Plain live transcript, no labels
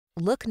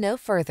Look no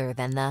further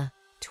than the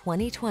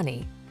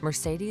 2020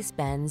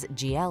 Mercedes-Benz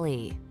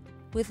GLE.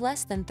 With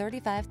less than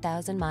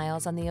 35,000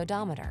 miles on the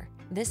odometer,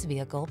 this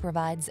vehicle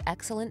provides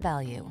excellent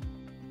value.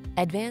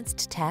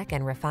 Advanced tech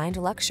and refined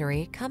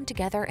luxury come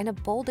together in a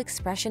bold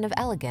expression of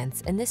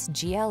elegance in this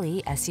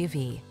GLE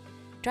SUV.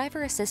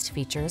 Driver assist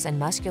features and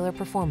muscular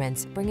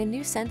performance bring a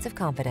new sense of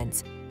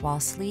confidence, while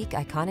sleek,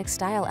 iconic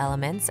style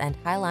elements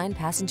and highline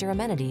passenger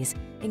amenities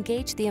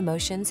engage the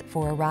emotions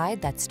for a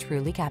ride that's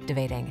truly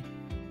captivating.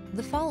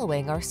 The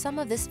following are some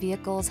of this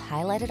vehicle's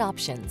highlighted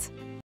options: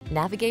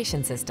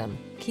 navigation system,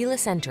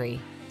 keyless entry,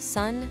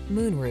 sun,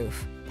 moonroof,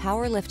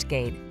 power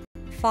liftgate,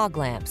 fog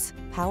lamps,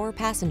 power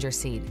passenger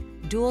seat,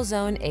 dual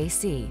zone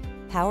AC,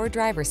 power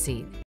driver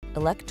seat,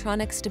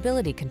 electronic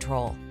stability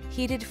control,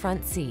 heated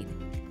front seat.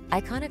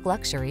 Iconic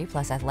luxury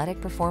plus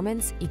athletic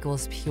performance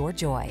equals pure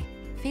joy.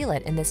 Feel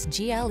it in this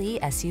GLE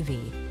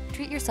SUV.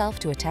 Treat yourself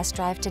to a test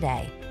drive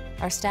today.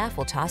 Our staff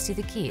will toss you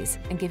the keys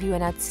and give you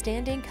an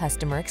outstanding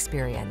customer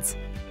experience.